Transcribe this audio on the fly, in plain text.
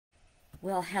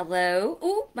Well, hello.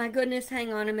 Oh, my goodness,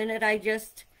 hang on a minute. I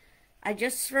just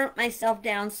shrunk myself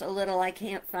down so little I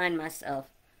can't find myself.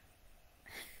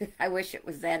 I wish it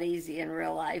was that easy in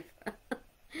real life.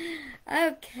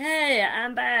 Okay,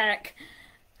 I'm back.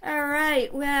 All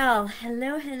right. Well,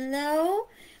 hello,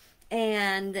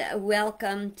 and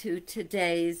welcome to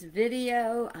today's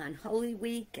video on Holy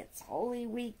Week. It's Holy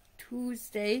Week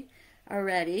Tuesday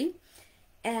already.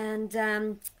 And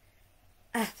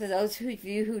for those of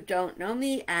you who don't know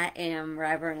me, I am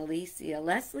Reverend Alicia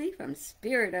Leslie from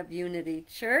Spirit of Unity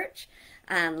Church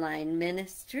Online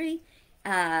Ministry.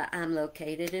 I'm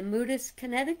located in Moodus,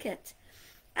 Connecticut.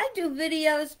 I do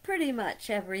videos pretty much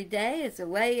every day as a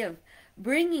way of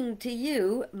bringing to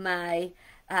you my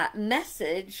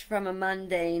message from a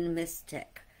mundane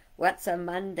mystic. What's a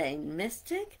mundane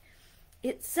mystic?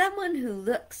 It's someone who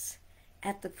looks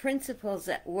at the principles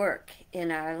at work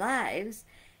in our lives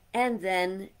and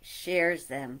then shares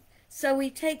them. So we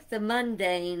take the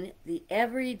mundane, the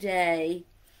everyday,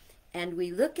 and we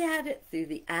look at it through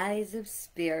the eyes of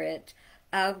spirit,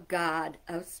 of God,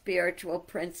 of spiritual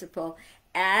principle,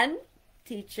 and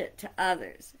teach it to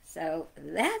others. So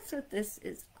that's what this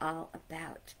is all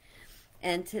about.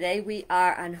 And today we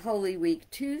are on Holy Week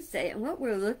Tuesday, and what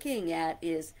we're looking at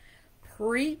is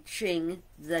preaching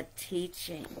the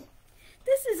teaching.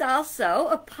 This is also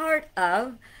a part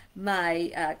of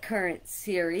my current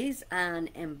series on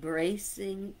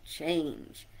embracing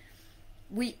change.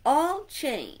 We all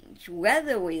change,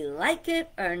 whether we like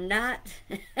it or not,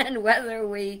 and whether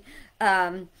we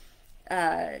want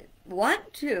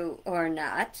to or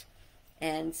not.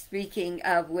 And speaking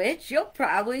of which, you'll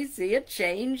probably see a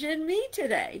change in me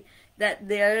today. That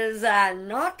there's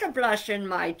not a blush in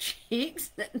my cheeks,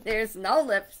 that there's no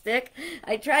lipstick.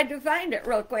 I tried to find it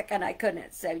real quick and I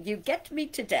couldn't. So you get me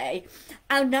today,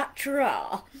 au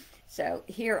natural. So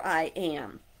here I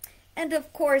am. And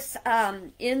of course,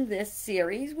 in this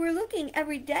series, we're looking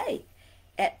every day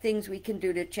at things we can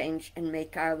do to change and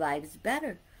make our lives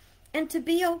better. And to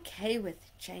be okay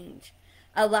with change.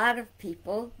 A lot of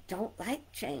people don't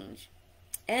like change.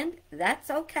 And that's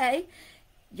okay.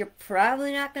 You're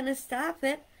probably not going to stop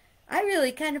it. I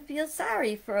really kind of feel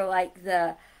sorry for like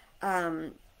the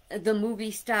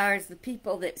movie stars, the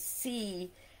people that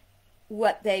see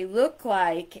what they look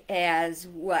like as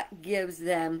what gives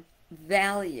them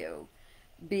value.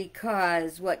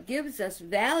 Because what gives us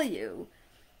value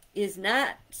is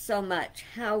not so much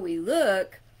how we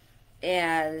look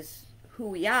as who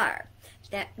we are.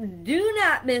 Now, do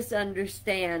not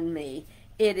misunderstand me.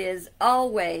 It is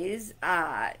always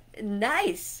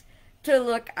nice to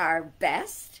look our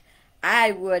best.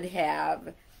 I would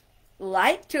have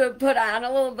liked to have put on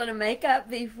a little bit of makeup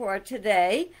before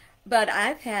today, but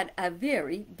I've had a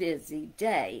very busy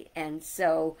day, and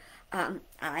so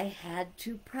I had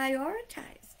to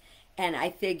prioritize. And I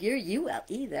figure you will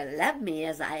either love me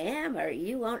as I am or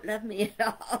you won't love me at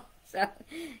all. So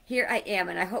here I am,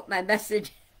 and I hope my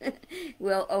message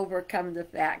will overcome the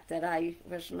fact that I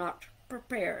was not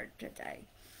prepared today.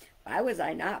 Why was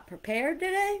I not prepared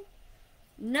today?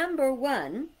 Number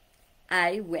one,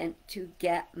 I went to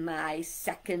get my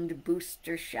second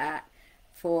booster shot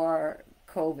for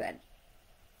COVID.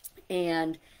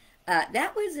 And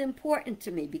that was important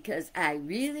to me because I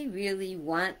really, really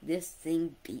want this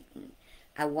thing beaten.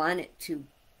 I want it to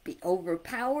be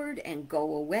overpowered and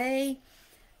go away.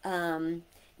 And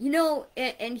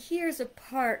here's a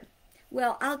part.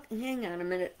 Well, I'll hang on a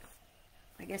minute.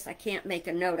 I guess I can't make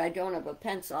a note. I don't have a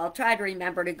pencil. I'll try to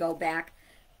remember to go back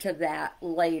to that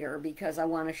later because I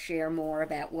want to share more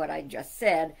about what I just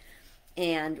said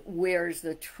and where's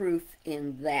the truth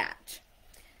in that.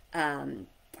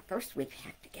 First, we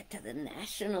have to get to the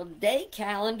National Day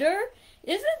calendar.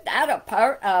 Isn't that a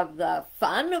part of the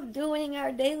fun of doing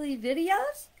our daily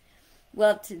videos?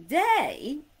 Well,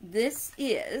 today, this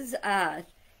is, had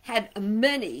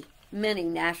many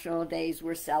national days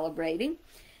we're celebrating.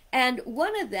 And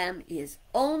one of them is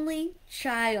Only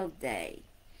Child Day.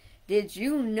 Did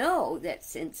you know that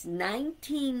since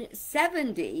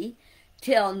 1970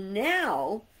 till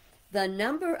now, the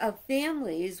number of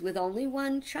families with only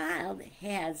one child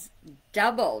has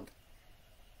doubled?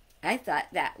 I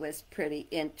thought that was pretty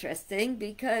interesting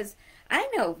because I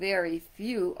know very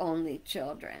few only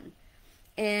children.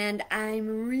 And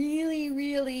I'm really,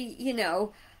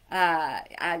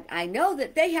 I know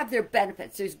that they have their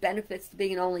benefits. There's benefits to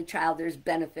being an only child. There's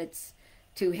benefits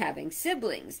to having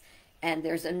siblings. And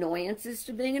there's annoyances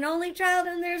to being an only child,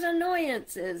 and there's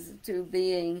annoyances to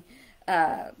being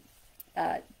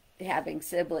having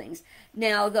siblings.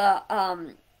 Now,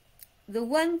 the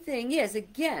one thing is,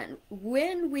 again,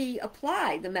 when we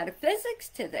apply the metaphysics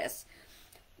to this,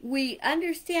 we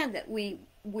understand that we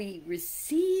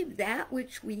receive that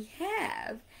which we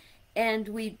have, and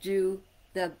we do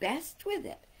the best with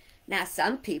it. Now,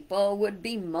 some people would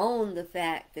bemoan the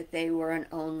fact that they were an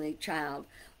only child,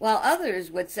 while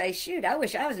others would say, shoot, I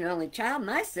wish I was an only child.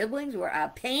 My siblings were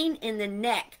a pain in the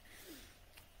neck.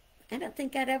 I don't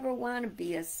think I'd ever want to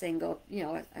be a single,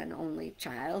 an only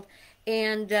child.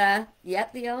 And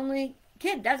yet the only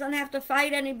kid doesn't have to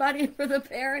fight anybody for the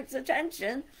parents'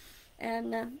 attention.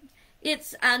 And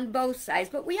it's on both sides.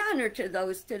 But we honor to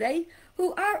those today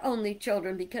who are only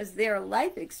children because their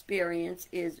life experience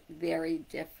is very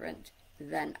different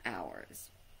than ours.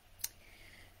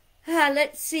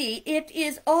 Let's see. It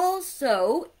is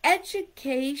also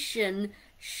Education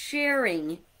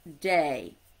Sharing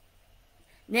Day.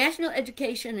 National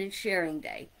Education and Sharing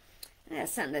Day. I have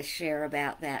something to share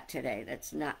about that today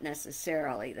that's not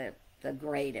necessarily the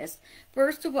greatest.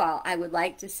 First of all, I would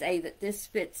like to say that this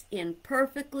fits in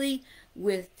perfectly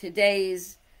with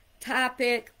today's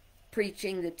topic,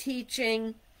 preaching the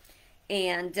teaching,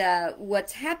 and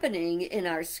what's happening in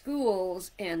our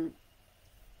schools and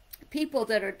people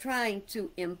that are trying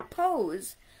to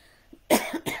impose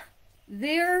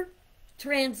their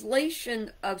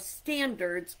translation of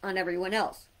standards on everyone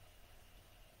else.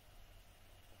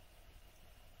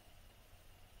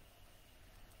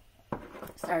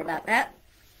 Sorry about that.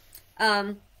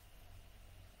 I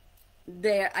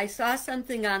saw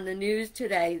something on the news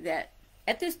today that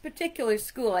at this particular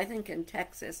school, I think in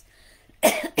Texas,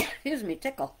 excuse me,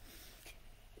 tickle,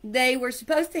 they were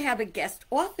supposed to have a guest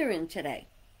author in today.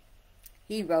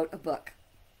 He wrote a book.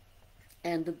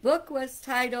 And the book was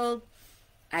titled,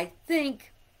 I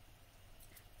think,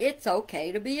 It's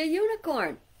Okay to Be a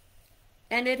Unicorn.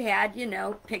 And it had,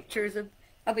 pictures of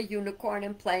a unicorn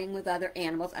and playing with other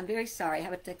animals. I'm very sorry, I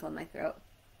have a tickle in my throat.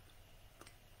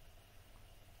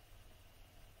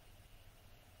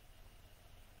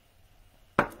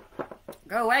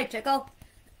 Go away, tickle.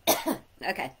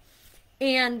 Okay.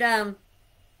 And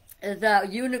the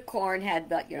unicorn had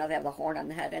they have the horn on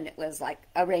the head, and it was like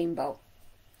a rainbow.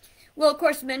 Well, of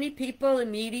course, many people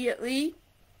immediately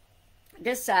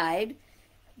decide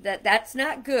that that's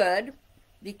not good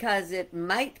because it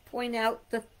might point out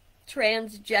the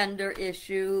transgender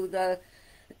issue, the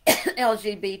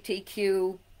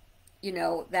LGBTQ,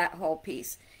 that whole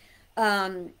piece.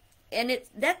 And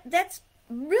that's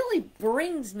really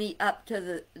brings me up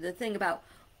to the thing about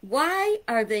why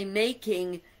are they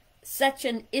making such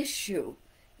an issue?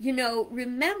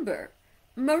 Remember,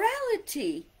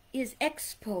 morality is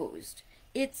exposed.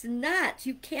 It's not.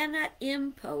 You cannot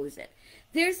impose it.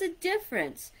 There's a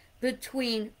difference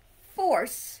between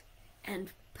force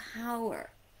and power.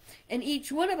 And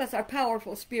each one of us are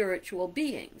powerful spiritual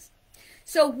beings.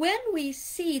 So when we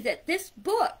see that this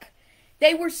book,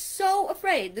 they were so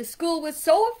afraid, the school was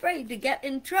so afraid to get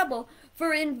in trouble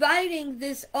for inviting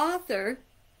this author,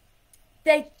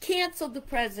 they canceled the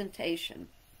presentation.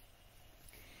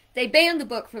 They banned the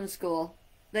book from school.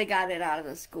 They got it out of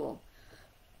the school.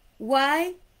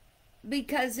 Why?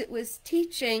 Because it was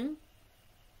teaching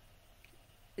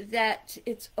that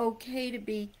it's okay to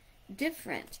be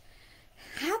different.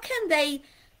 How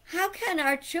can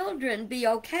our children be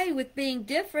okay with being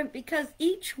different because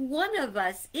each one of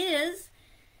us is?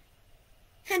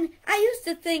 And I used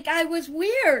to think I was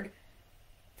weird.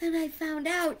 Then I found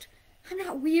out I'm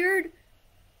not weird.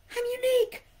 I'm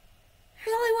unique.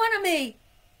 There's only one of me.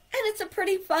 And it's a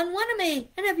pretty fun one of me.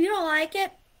 And if you don't like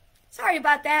it, sorry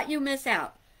about that, you miss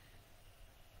out.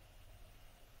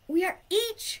 We are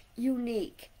each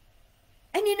unique.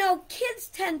 And kids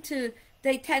tend to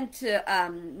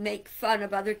make fun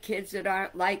of other kids that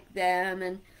aren't like them,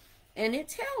 and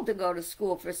it's hell to go to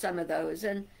school for some of those.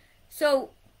 And so,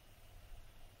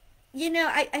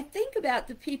 I think about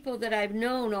the people that I've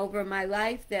known over my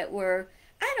life that were,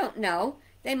 I don't know,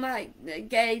 they might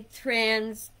gay,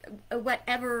 trans,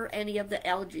 whatever, any of the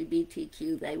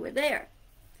LGBTQ, they were there.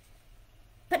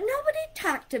 But nobody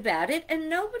talked about it, and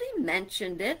nobody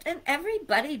mentioned it, and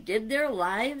everybody did their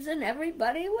lives, and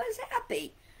everybody was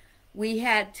happy. We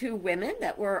had two women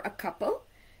that were a couple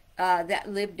that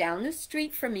lived down the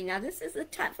street from me. Now, this is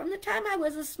from the time I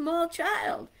was a small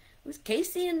child. It was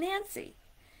Casey and Nancy.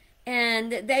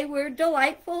 And they were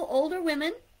delightful older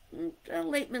women,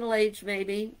 late middle age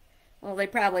maybe. Well, they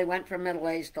probably went from middle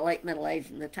age to late middle age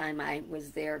in the time I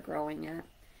was there growing up.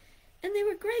 And they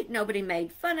were great. Nobody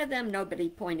made fun of them. Nobody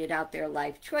pointed out their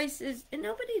life choices. And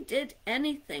nobody did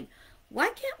anything. Why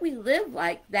can't we live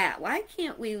like that? Why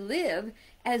can't we live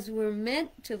as we're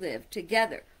meant to live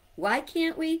together? Why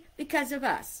can't we? Because of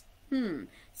us.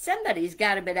 Somebody's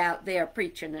got to be out there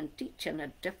preaching and teaching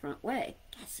a different way.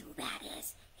 Guess who that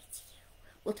is? It's you.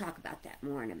 We'll talk about that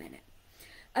more in a minute.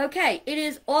 Okay, it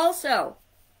is also,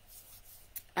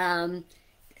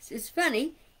 this is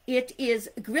funny, it is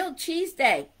Grilled Cheese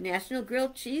Day, National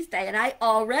Grilled Cheese Day, and I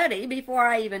already, before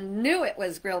I even knew it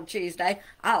was Grilled Cheese Day,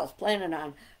 I was planning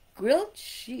on grilled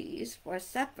cheese for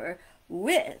supper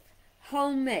with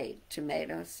homemade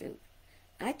tomato soup.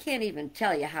 I can't even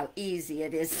tell you how easy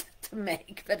it is to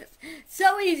make, but it's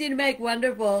so easy to make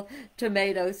wonderful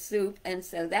tomato soup, and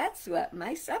so that's what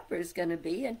my supper is going to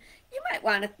be, and you might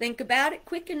want to think about it,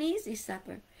 quick and easy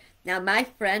supper. Now, my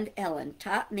friend Ellen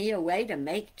taught me a way to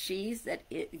make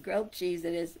grilled cheese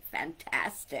that is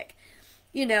fantastic.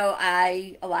 You know,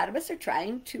 a lot of us are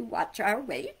trying to watch our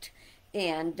weight,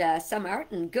 and some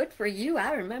aren't, and good for you.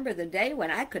 I remember the day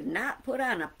when I could not put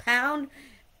on a pound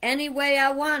any way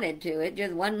I wanted to. It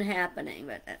just wasn't happening,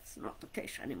 but that's not the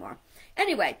case anymore.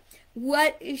 Anyway,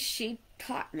 what she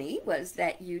taught me was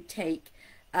that you take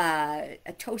a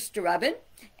toaster oven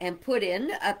and put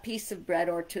in a piece of bread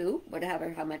or two,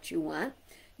 whatever, how much you want.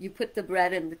 You put the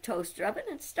bread in the toaster oven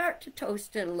and start to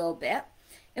toast it a little bit.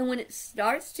 And when it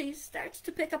starts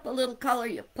to pick up a little color,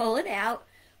 you pull it out,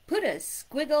 put a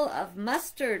squiggle of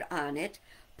mustard on it,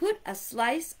 put a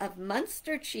slice of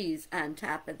Munster cheese on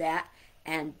top of that,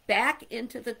 and back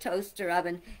into the toaster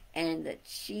oven, and the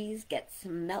cheese gets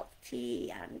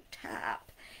melty on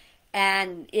top.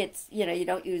 And it's, you know, you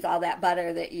don't use all that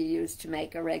butter that you use to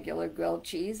make a regular grilled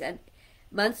cheese. And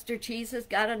Munster cheese has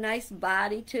got a nice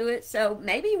body to it. So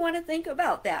maybe you want to think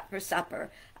about that for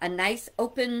supper. A nice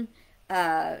open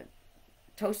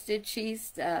toasted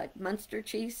cheese, Munster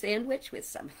cheese sandwich with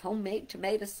some homemade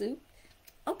tomato soup.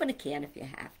 Open a can if you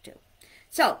have to.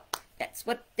 So that's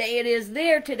what day it is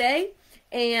there today.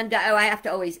 And I have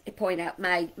to always point out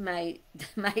my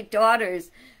daughter's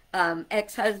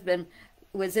ex-husband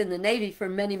was in the Navy for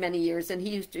many, many years, and he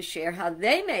used to share how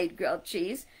they made grilled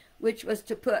cheese, which was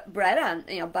to put bread on,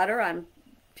 butter on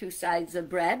two sides of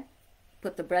bread,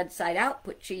 put the bread side out,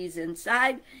 put cheese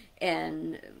inside,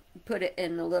 and put it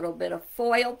in a little bit of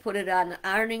foil, put it on the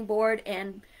ironing board,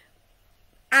 and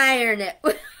iron it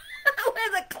with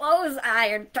a clothes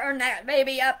iron. Turn that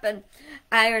baby up and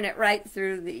iron it right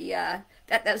through the,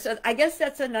 so I guess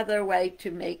that's another way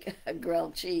to make a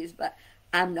grilled cheese, but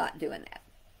I'm not doing that.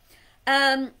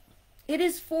 It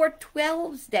is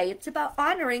 4/12's Day. It's about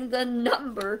honoring the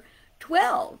number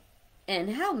 12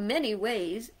 and how many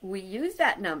ways we use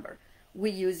that number. We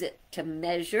use it to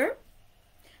measure.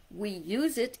 We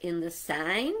use it in the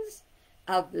signs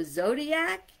of the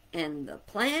zodiac and the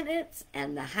planets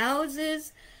and the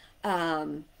houses.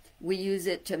 We use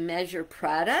it to measure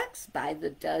products by the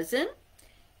dozen.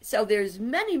 So there's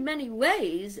many, many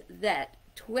ways that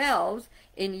 12s.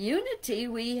 In unity,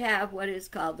 we have what is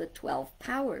called the 12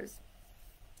 powers.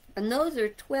 And those are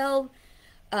 12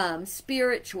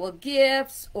 spiritual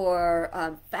gifts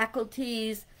or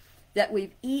faculties that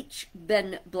we've each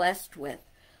been blessed with.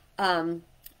 Not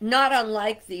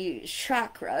unlike the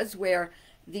chakras, where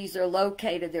these are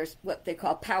located, there's what they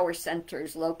call power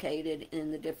centers located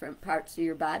in the different parts of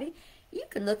your body. You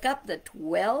can look up the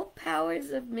 12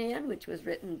 Powers of Man, which was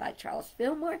written by Charles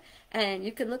Fillmore, and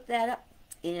you can look that up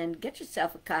and get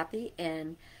yourself a copy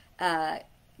and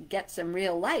get some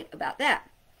real light about that.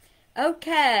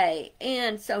 Okay,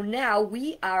 and so now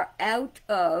we are out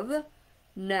of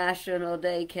National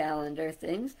Day calendar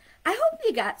things. I hope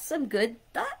you got some good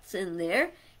thoughts in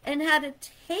there and how to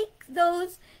take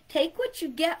what you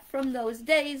get from those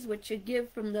days, what you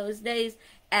give from those days,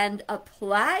 and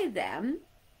apply them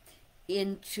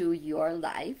into your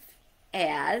life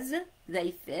as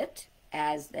they fit,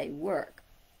 as they work.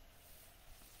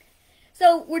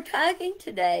 So we're talking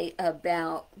today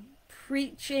about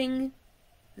preaching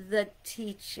the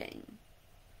teaching.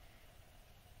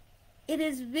 It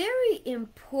is very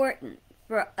important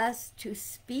for us to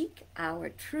speak our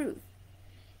truth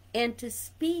and to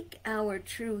speak our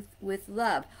truth with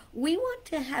love. We want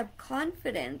to have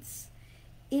confidence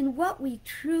in what we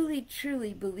truly,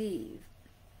 truly believe.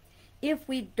 If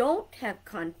we don't have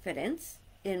confidence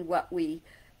in what we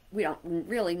don't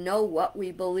really know what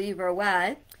we believe or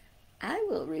why, I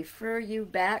will refer you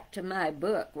back to my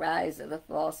book, Rise of the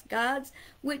False Gods,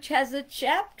 which has a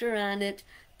chapter on it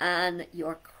on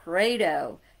your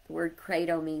credo. The word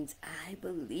credo means I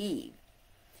believe.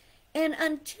 And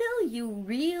until you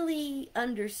really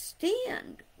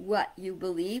understand what you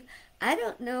believe, I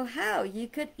don't know how you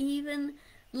could even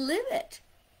live it.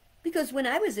 Because when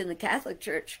I was in the Catholic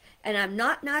Church, and I'm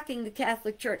not knocking the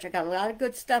Catholic Church, I got a lot of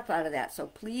good stuff out of that, so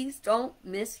please don't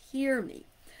mishear me.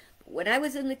 When I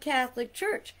was in the Catholic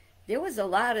Church, there was a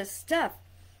lot of stuff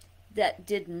that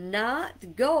did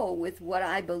not go with what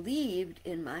I believed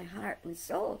in my heart and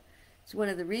soul. It's one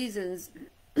of the reasons,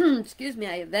 excuse me,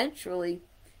 I eventually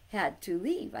had to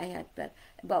leave.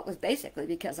 Well, it was basically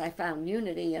because I found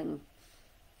unity, and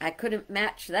I couldn't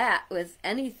match that with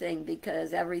anything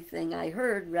because everything I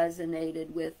heard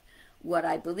resonated with what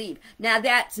I believe. Now,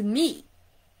 that's me.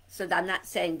 So I'm not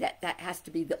saying that that has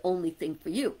to be the only thing for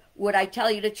you. Would I tell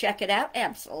you to check it out?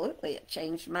 Absolutely. It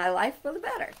changed my life for the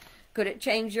better. Could it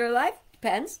change your life?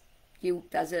 Depends.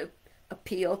 Does it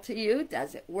appeal to you?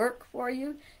 Does it work for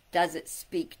you? Does it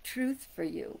speak truth for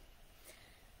you?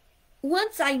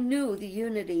 Once I knew the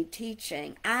unity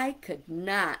teaching, I could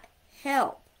not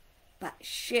help but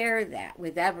share that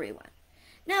with everyone.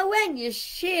 Now, when you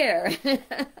share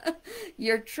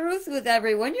your truth with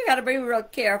everyone, you got to be real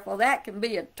careful. That can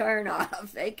be a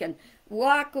turn-off. They can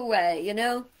walk away, you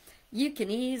know. You can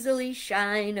easily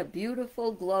shine a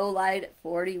beautiful glow light at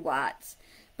 40 watts.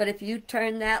 But if you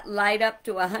turn that light up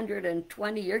to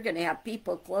 120, you're going to have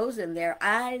people closing their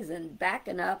eyes and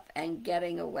backing up and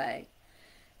getting away.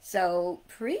 So,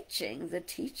 preaching the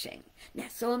teaching. Now,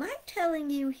 so am I telling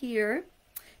you here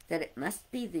that it must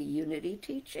be the unity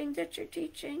teaching that you're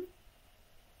teaching?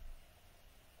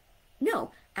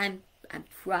 No, I'm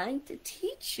trying to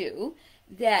teach you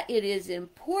that it is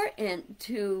important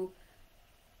to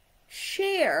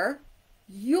share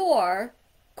your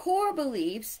core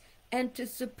beliefs and to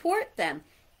support them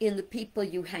in the people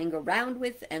you hang around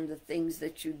with and the things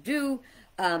that you do.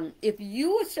 If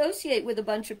you associate with a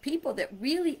bunch of people that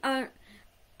really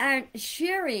aren't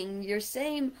sharing your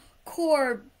same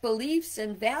core beliefs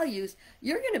and values,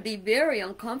 you're going to be very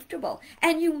uncomfortable,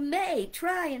 and you may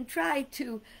try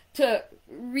to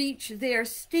reach their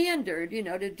standard, you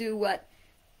know, to do what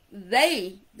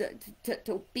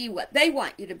to be what they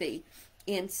want you to be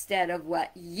instead of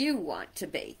what you want to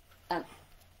be.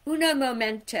 Uno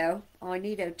momento, I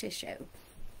need a tissue.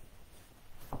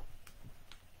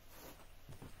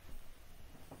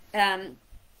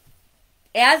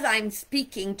 As I'm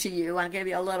speaking to you, I'll give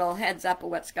you a little heads up of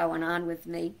what's going on with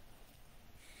me.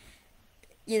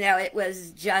 You know, it was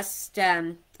just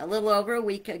a little over a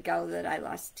week ago that I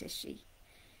lost Tishy.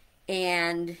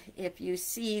 And if you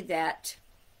see that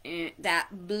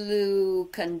blue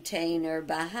container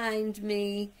behind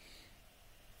me,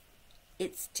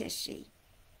 it's Tishy.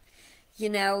 You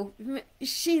know,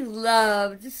 she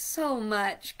loved so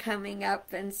much coming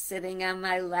up and sitting on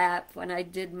my lap when I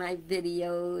did my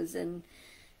videos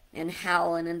and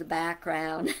howling in the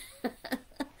background.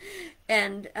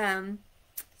 And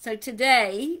so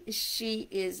today she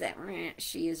is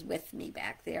with me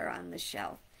back there on the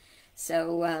shelf.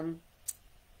 So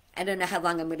I don't know how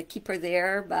long I'm going to keep her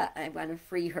there, but I want to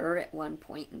free her at one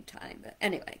point in time. But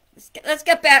anyway, let's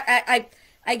get back.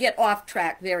 I get off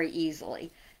track very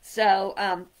easily. So,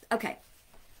 okay.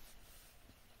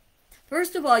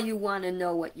 First of all, you want to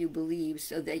know what you believe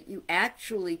so that you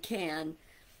actually can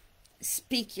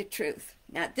speak your truth.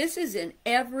 Now, this is in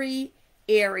every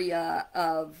area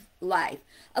of life.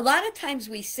 A lot of times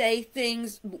we say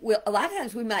things, a lot of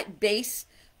times we might base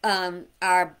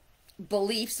our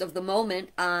beliefs of the moment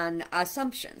on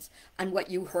assumptions, on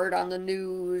what you heard on the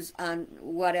news, on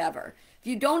whatever. If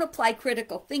you don't apply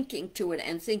critical thinking to it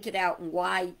and think it out and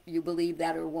why you believe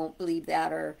that or won't believe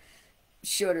that or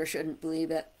should or shouldn't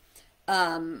believe it,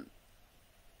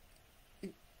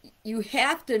 you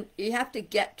have to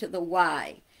get to the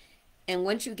why. And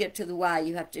once you get to the why,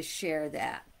 you have to share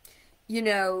that. You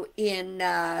know, in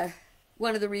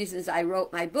one of the reasons I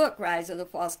wrote my book, Rise of the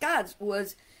False Gods,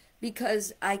 was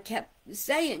because I kept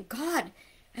saying, God,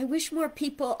 I wish more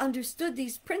people understood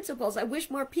these principles. I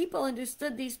wish more people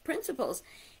understood these principles.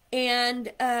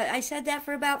 And I said that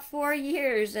for about 4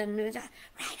 years. And write a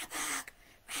book,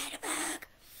 write a book.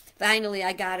 Finally,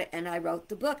 I got it and I wrote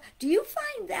the book. Do you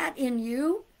find that in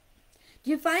you?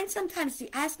 Do you find sometimes you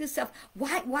ask yourself,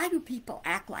 why do people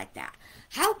act like that?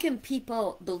 How can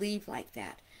people believe like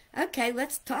that? Okay,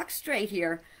 let's talk straight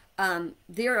here.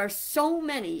 There are so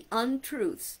many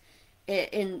untruths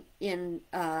in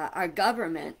our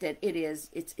government that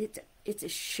it's a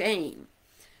shame.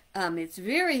 It's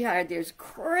very hard. There's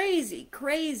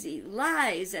crazy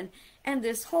lies and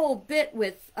this whole bit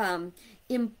with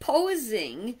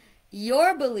imposing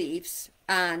your beliefs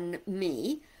on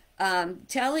me,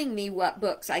 telling me what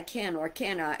books I can or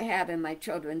cannot have in my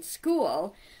children's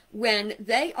school when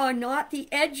they are not the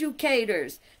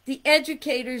educators. The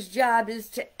educator's job is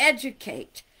to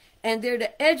educate. And they're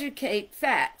to educate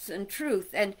facts and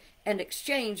truth and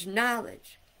exchange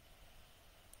knowledge.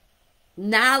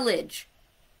 Knowledge,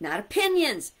 not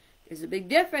opinions. There's a big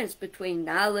difference between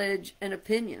knowledge and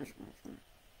opinions.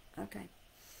 Okay.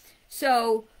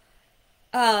 So,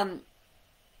 one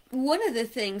of the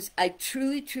things I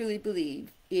truly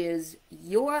believe is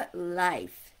your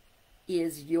life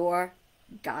is your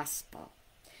gospel.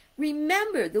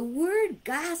 Remember, the word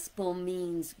gospel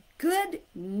means good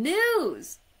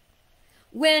news.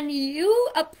 When you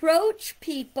approach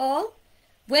people,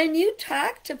 when you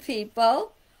talk to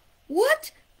people,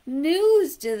 what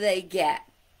news do they get?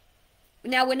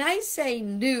 Now, when I say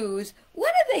news,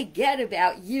 what do they get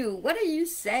about you? What are you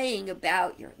saying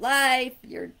about your life,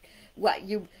 what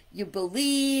you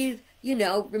believe? You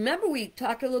know, remember we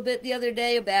talked a little bit the other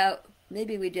day about,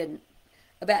 maybe we didn't,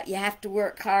 about you have to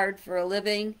work hard for a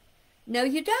living. No,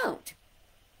 you don't.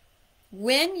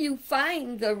 When you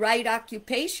find the right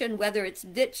occupation, whether it's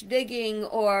ditch digging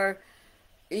or,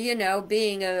 you know,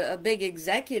 being a big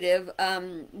executive,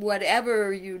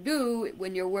 whatever you do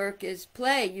when your work is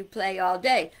play, you play all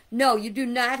day. No, you do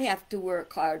not have to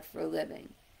work hard for a living.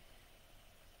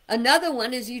 Another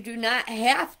one is you do not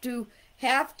have to,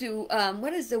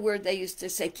 what is the word they used to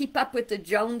say? Keep up with the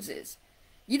Joneses.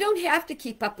 You don't have to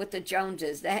keep up with the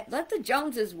Joneses. Let the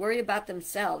Joneses worry about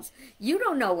themselves. You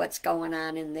don't know what's going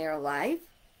on in their life.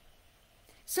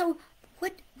 So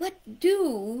what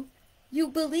do you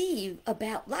believe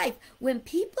about life? When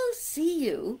people see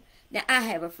you, now I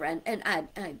have a friend, and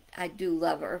I do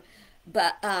love her,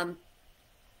 but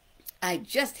I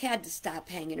just had to stop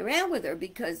hanging around with her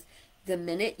because the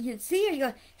minute you'd see her, you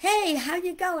go, hey, how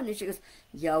you going? And she goes,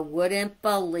 you wouldn't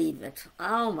believe it.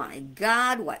 Oh, my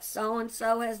God, what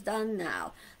so-and-so has done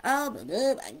now. Oh,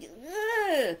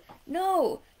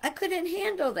 no, I couldn't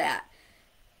handle that.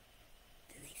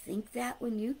 Do they think that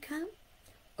when you come?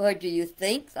 Or do you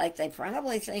think, like they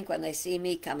probably think when they see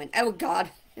me coming, oh,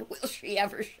 God, will she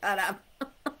ever shut up?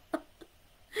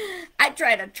 I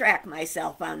try to track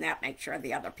myself on that, make sure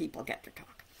the other people get to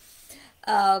talk.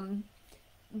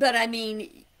 But I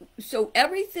mean, so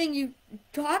everything you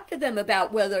talk to them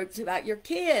about, whether it's about your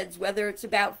kids, whether it's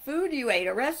about food you ate,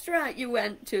 a restaurant you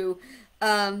went to,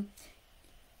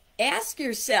 ask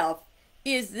yourself,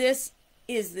 is this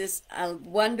a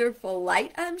wonderful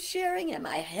light I'm sharing? Am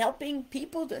I helping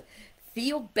people to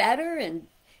feel better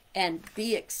and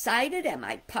be excited? Am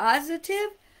I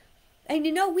positive? And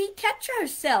you know, we catch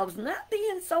ourselves not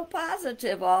being so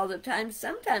positive all the time.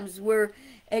 Sometimes we're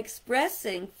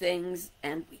expressing things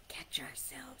and we catch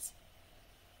ourselves.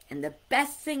 And the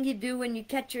best thing you do when you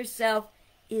catch yourself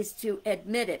is to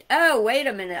admit it. Oh, wait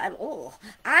a minute.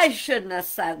 I shouldn't have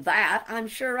said that. I'm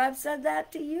sure I've said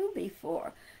that to you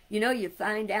before. You know, you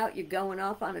find out you're going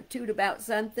off on a toot about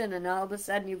something and all of a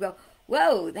sudden you go,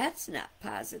 whoa, that's not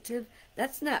positive.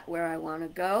 That's not where I want to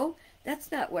go.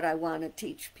 That's not what I want to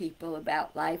teach people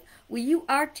about life. Well, you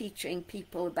are teaching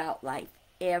people about life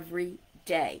every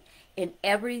day. In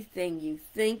everything you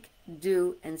think,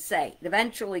 do, and say. It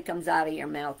eventually comes out of your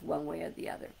mouth one way or the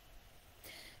other.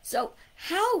 So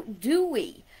how do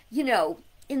we, you know,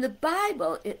 in the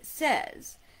Bible it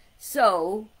says,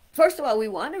 so first of all, we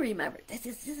want to remember,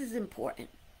 this is important.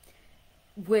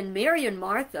 When Mary and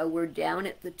Martha were down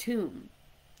at the tomb,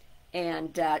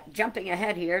 and jumping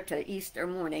ahead here to Easter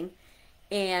morning,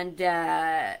 and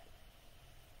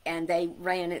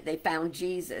they found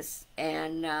Jesus,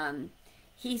 and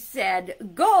he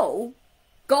said, go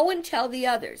and tell the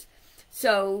others.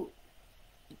 So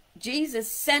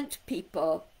Jesus sent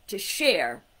people to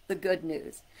share the good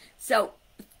news. So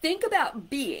think about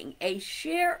being a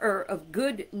sharer of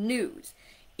good news.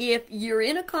 If you're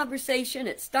in a conversation,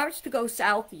 it starts to go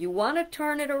south, you want to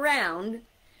turn it around,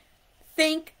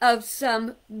 think of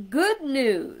some good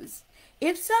news.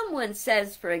 If someone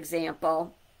says, for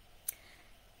example,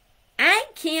 I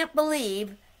can't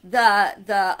believe the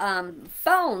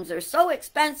phones are so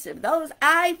expensive, those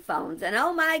iPhones, and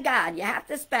oh my God, you have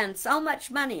to spend so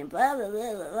much money and blah, blah,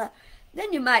 blah, blah, blah.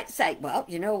 Then you might say, well,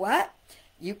 you know what?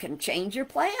 You can change your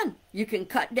plan. You can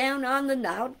cut down on the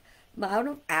amount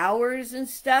of hours and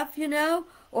stuff, you know?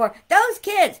 Or those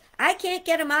kids, I can't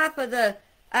get them off of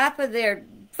their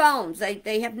phones.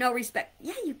 They have no respect.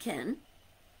 Yeah, you can.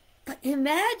 But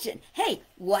imagine, hey,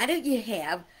 why don't you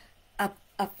have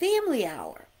a family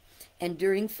hour? And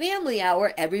during family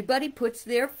hour, everybody puts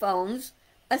their phones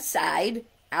aside,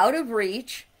 out of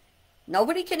reach.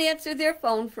 Nobody can answer their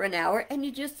phone for an hour, and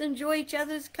you just enjoy each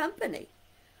other's company.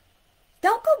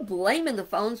 Don't go blaming the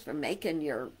phones for making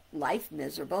your life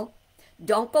miserable.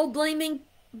 Don't go blaming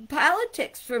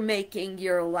politics for making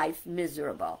your life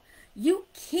miserable. You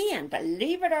can,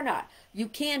 believe it or not, you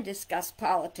can discuss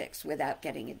politics without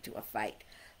getting into a fight.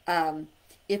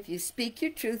 If you speak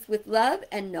your truth with love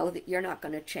and know that you're not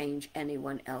going to change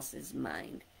anyone else's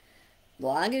mind.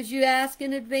 Long as you ask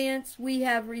in advance, we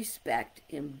have respect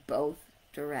in both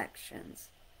directions.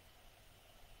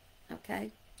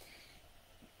 Okay?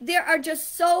 there are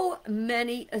just so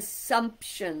many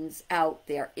assumptions out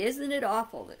there. Isn't it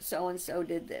awful that so-and-so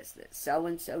did this, that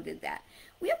so-and-so did that?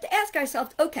 We have to ask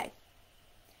ourselves, okay,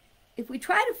 if we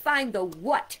try to find the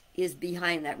what is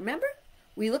behind that, remember?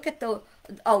 We look at the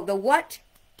what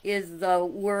is the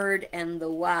word and the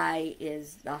why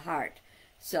is the heart.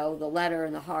 So the letter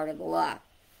and the heart of the law.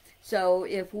 So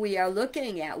if we are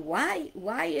looking at why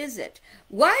is it?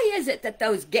 Why is it that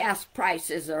those gas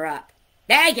prices are up?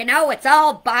 You know, it's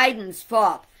all Biden's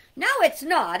fault. No, it's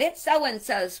not. It's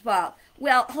so-and-so's fault.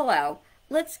 Well, hello.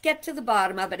 Let's get to the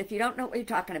bottom of it. If you don't know what you're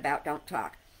talking about, don't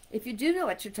talk. If you do know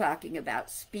what you're talking about,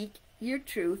 speak your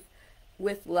truth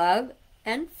with love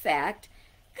and fact.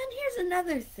 And here's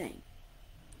another thing.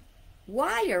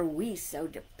 Why are we so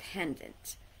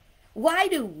dependent? Why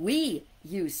do we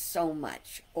use so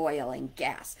much oil and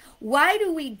gas? Why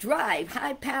do we drive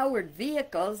high-powered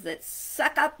vehicles that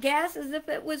suck up gas as if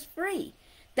it was free,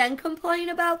 then complain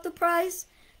about the price?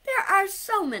 There are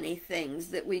so many things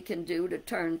that we can do to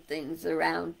turn things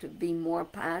around to be more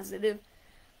positive.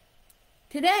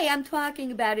 Today I'm talking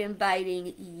about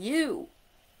inviting you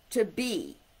to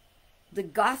be the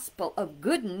gospel of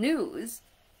good news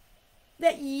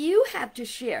that you have to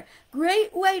share.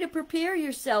 Great way to prepare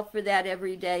yourself for that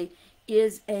every day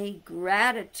is a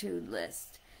gratitude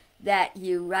list that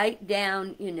you write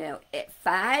down,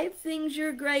 5 things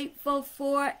you're grateful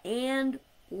for and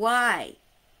why.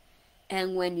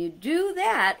 And when you do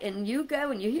that and you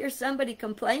go and you hear somebody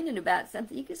complaining about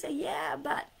something, you can say, yeah,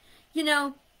 but,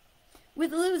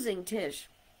 with losing Tish,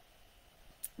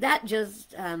 that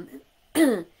just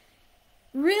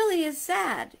really is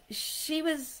sad. She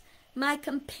was my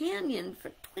companion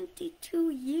for 22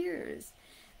 years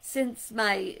since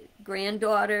my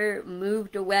granddaughter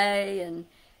moved away and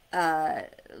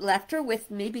left her with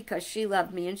me because she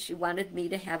loved me and she wanted me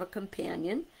to have a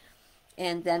companion.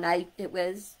 And then it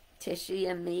was Tishy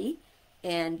and me.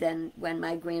 And then when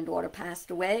my granddaughter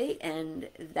passed away, and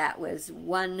that was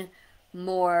one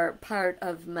more part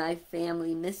of my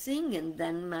family missing, and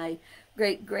then my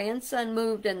great-grandson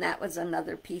moved, and that was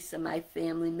another piece of my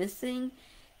family missing.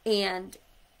 And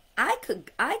I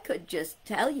could just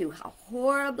tell you how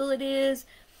horrible it is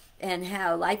and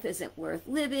how life isn't worth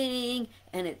living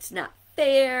and it's not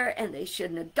fair and they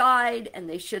shouldn't have died and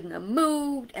they shouldn't have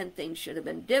moved and things should have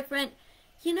been different.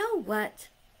 You know what?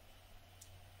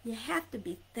 You have to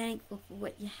be thankful for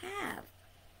what you have.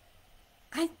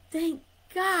 I thank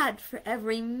God for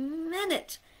every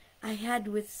minute I had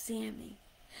with Sammy.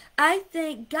 I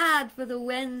thank God for the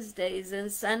Wednesdays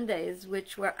and Sundays,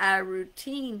 which were our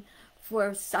routine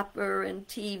for supper and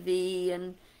TV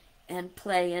and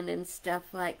playing and stuff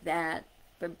like that,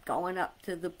 for going up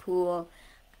to the pool.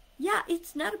 Yeah,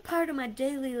 it's not a part of my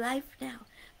daily life now,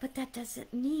 but that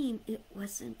doesn't mean it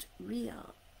wasn't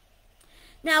real.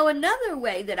 Now, another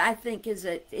way that I think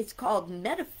it's called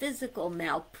metaphysical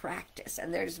malpractice,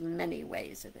 and there's many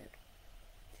ways of it.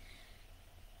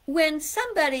 When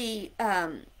somebody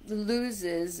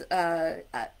loses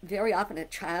very often a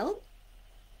child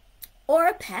or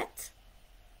a pet,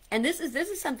 and this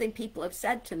is something people have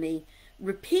said to me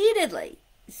repeatedly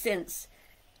since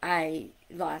I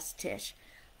lost Tish.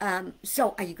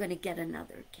 So are you going to get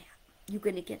another cat? You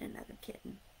going to get another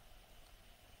kitten?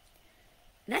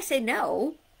 And I say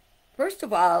no. First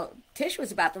of all, Tish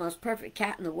was about the most perfect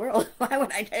cat in the world. Why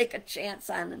would I take a chance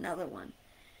on another one?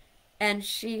 And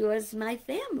she was my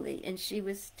family, and she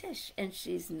was Tish, and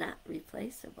she's not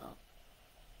replaceable.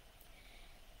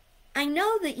 I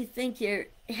know that you think you're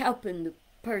helping the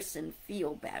person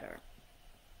feel better,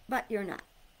 but you're not.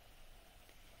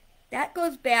 That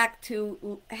goes back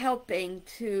to helping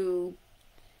to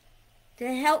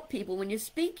help people. When you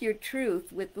speak your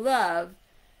truth with love,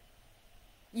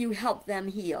 you help them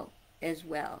heal as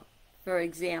well. For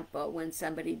example, when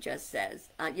somebody just says,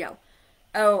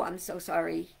 oh, I'm so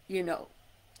sorry, you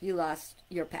lost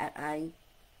your pet. I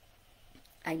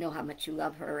know how much you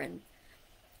love her. And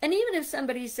even if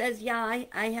somebody says, yeah,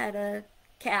 I had a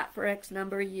cat for X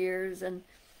number of years, and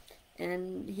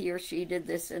he or she did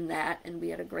this and that, and we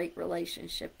had a great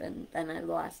relationship, and then I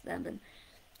lost them. And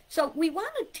so we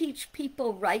want to teach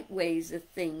people right ways of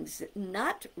things,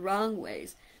 not wrong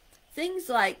ways. Things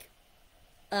like,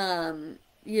 if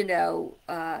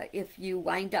you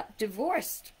wind up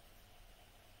divorced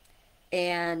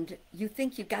and you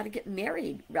think you've got to get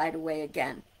married right away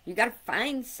again, you got to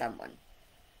find someone.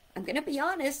 I'm going to be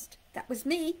honest, that was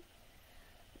me.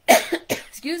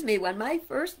 Excuse me, when my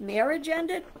first marriage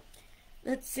ended,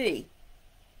 let's see,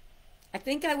 I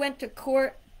think I went to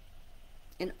court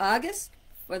in August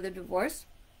for the divorce,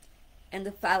 and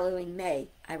the following May,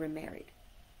 I remarried.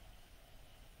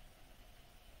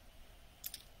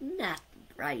 not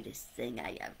the brightest thing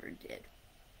I ever did.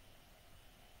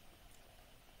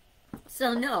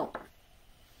 So no,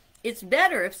 it's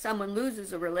better if someone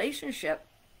loses a relationship,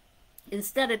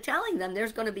 instead of telling them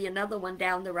there's going to be another one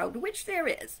down the road, which there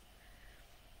is.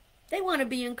 They want to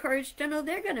be encouraged to know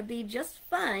they're going to be just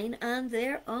fine on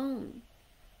their own.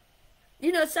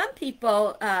 You know, some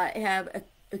people have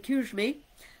accused me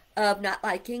of not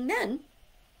liking men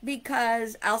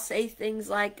because I'll say things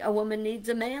like a woman needs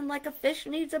a man like a fish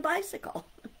needs a bicycle.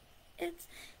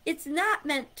 It's not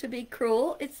meant to be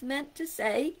cruel. It's meant to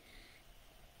say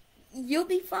you'll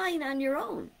be fine on your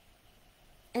own.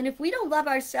 And if we don't love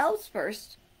ourselves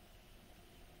first,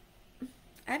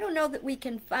 I don't know that we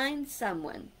can find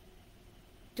someone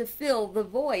to fill the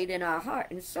void in our heart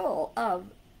and soul of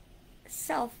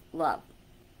self-love.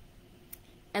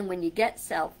 And when you get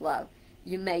self-love,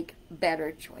 you make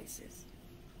better choices.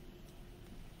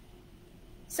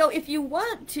 So if you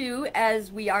want to, as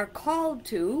we are called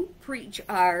to, preach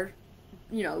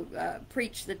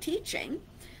preach the teaching,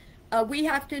 we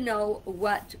have to know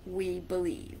what we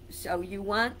believe. So you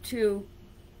want to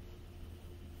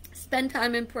spend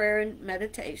time in prayer and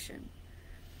meditation.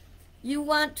 You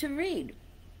want to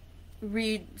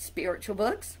read spiritual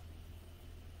books,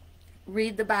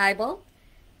 read the Bible,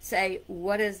 say,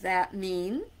 what does that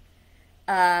mean?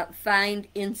 Find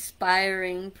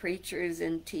inspiring preachers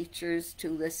and teachers to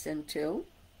listen to.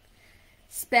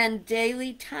 Spend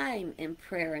daily time in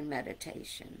prayer and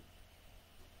meditation.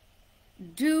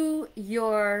 Do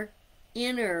your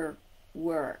inner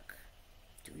work.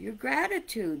 Do your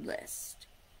gratitude list.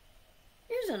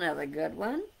 Here's another good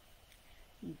one.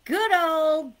 Good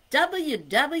old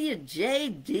WWJD.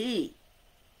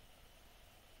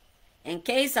 In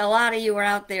case a lot of you are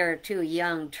out there too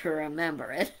young to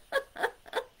remember it.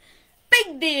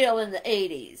 Big deal in the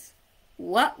 80s.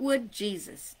 What would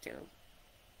Jesus do?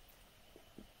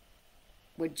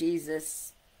 Would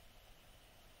Jesus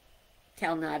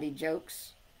tell naughty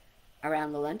jokes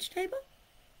around the lunch table?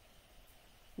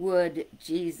 Would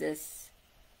Jesus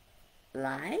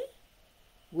lie?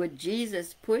 Would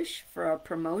Jesus push for a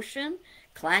promotion,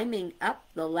 climbing up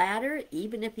the ladder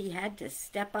even if he had to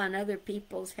step on other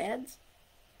people's heads?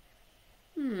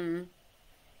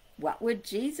 What would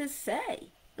Jesus say?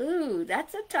 Ooh,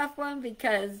 that's a tough one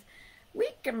because we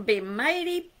can be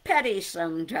mighty petty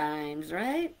sometimes,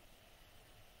 right?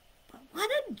 But what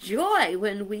a joy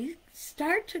when we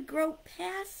start to grow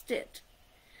past it.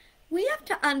 We have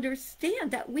to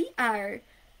understand that we are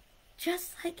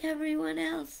just like everyone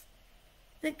else,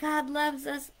 that God loves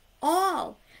us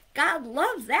all. God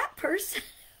loves that person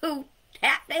who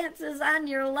tap dances on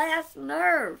your last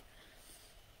nerve.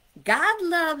 God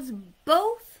loves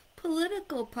both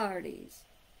political parties.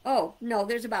 Oh, no,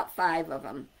 there's about 5 of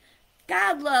them.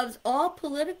 God loves all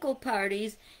political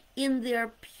parties in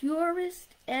their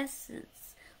purest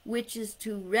essence, which is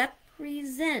to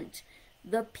represent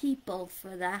the people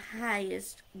for the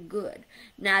highest good.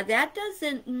 Now, that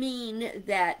doesn't mean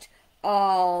that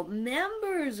all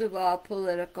members of all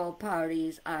political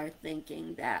parties are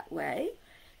thinking that way,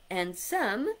 and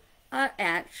some are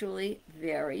actually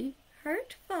very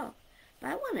hurtful.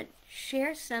 But I want to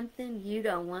share something you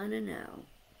don't want to know.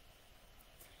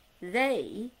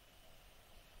 They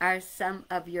are some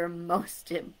of your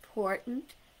most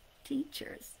important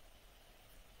teachers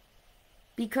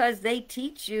because they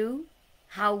teach you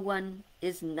how one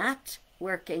is not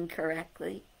working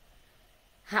correctly,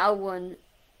 how one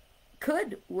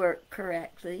could work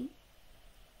correctly,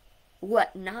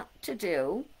 what not to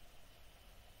do,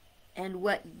 and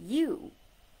what you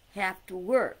have to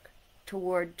work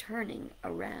toward turning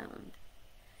around.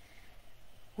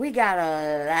 We got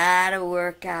a lot of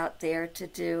work out there to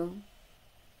do.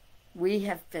 We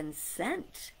have been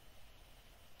sent.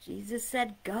 Jesus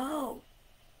said, go.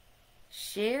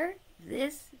 Share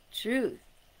this truth.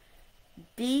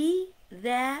 Be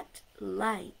that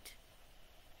light.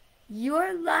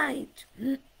 Your light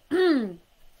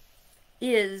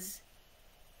is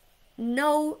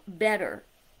no better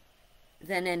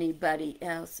than anybody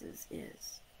else's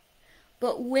is.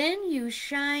 But when you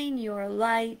shine your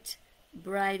light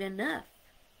bright enough,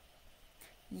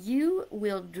 you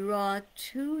will draw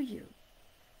to you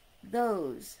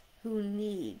those who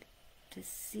need to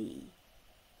see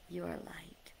your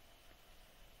light.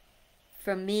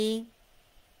 For me,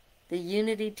 the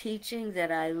unity teaching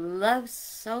that I love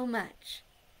so much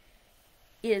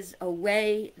is a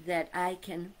way that I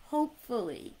can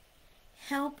hopefully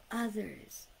help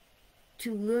others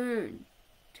to learn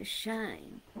to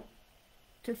shine,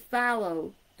 to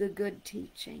follow the good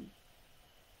teaching.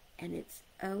 And it's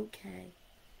okay.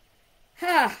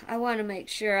 I want to make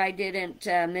sure I didn't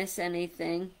miss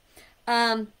anything.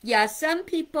 Yeah, some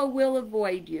people will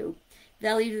avoid you.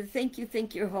 They'll either think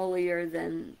you're holier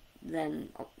than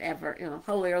ever,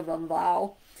 holier than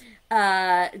thou.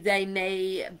 They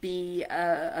may be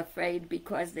afraid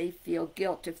because they feel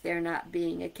guilt if they're not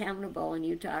being accountable, and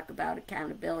you talk about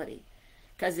accountability.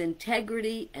 Because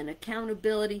integrity and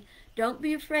accountability, don't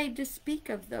be afraid to speak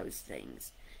of those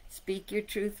things. Speak your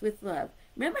truth with love.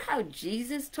 Remember how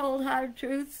Jesus told hard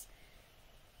truths?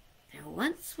 There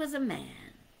once was a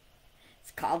man.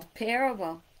 It's called a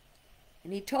parable.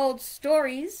 And he told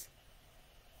stories,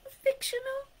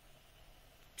 fictional.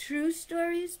 True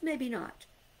stories, maybe not.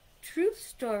 Truth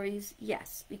stories,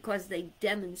 yes, because they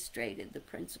demonstrated the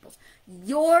principles.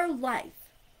 Your life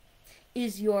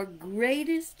is your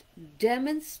greatest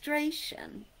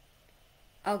demonstration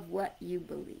of what you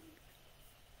believe.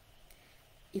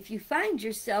 If you find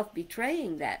yourself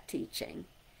betraying that teaching,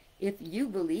 if you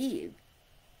believe,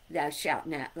 thou shalt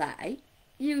not lie,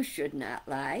 you should not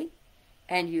lie,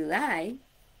 and you lie,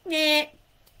 you're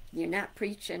not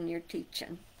preaching, you're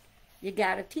teaching. You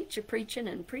got a teacher preaching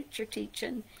and preacher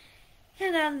teaching.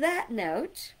 And on that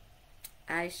note,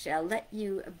 I shall let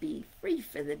you be free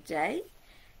for the day,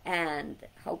 and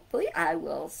hopefully I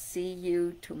will see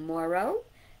you tomorrow,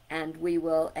 and we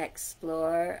will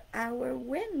explore our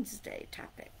Wednesday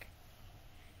topic.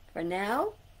 For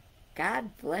now,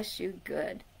 God bless you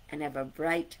good, and have a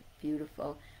bright,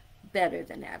 beautiful, better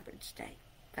than average day.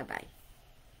 Bye-bye.